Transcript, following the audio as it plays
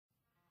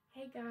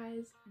Hey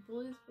guys,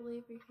 Bullies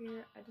Believer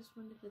here. I just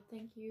wanted to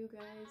thank you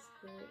guys,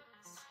 the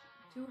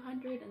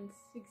 260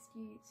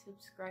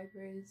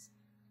 subscribers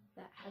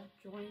that have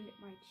joined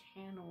my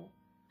channel.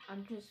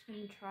 I'm just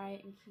going to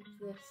try and keep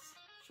this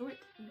short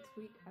and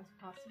sweet as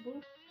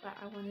possible, but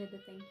I wanted to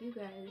thank you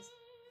guys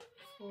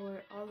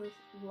for all this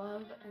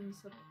love and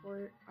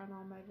support on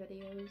all my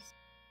videos.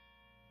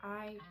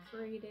 I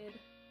created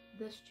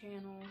this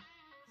channel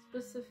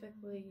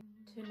specifically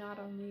to not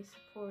only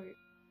support,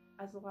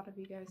 as a lot of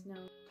you guys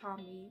know,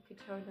 Tommy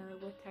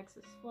Katona with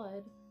Texas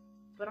Flood,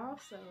 but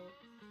also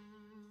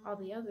all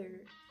the other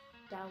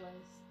Dallas,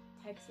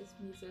 Texas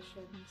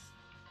musicians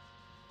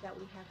that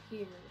we have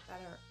here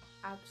that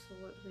are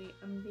absolutely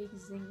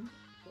amazing.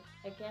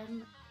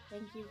 Again,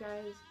 thank you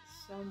guys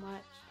so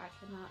much. I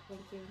cannot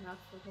thank you enough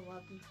for the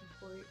love and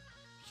support.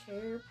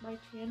 Share my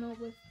channel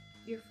with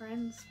your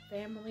friends,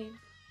 family,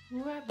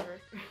 whoever.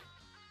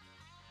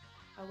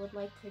 I would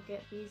like to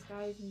get these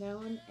guys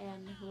known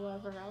and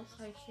whoever else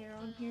I share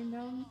on here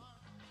known.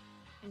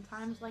 In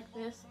times like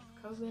this,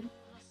 of COVID,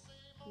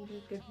 we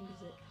need good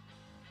music.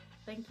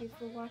 Thank you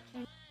for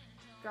watching.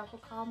 Drop a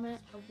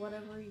comment of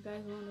whatever you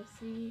guys want to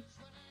see,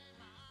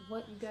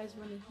 what you guys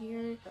want to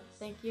hear.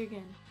 Thank you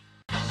again.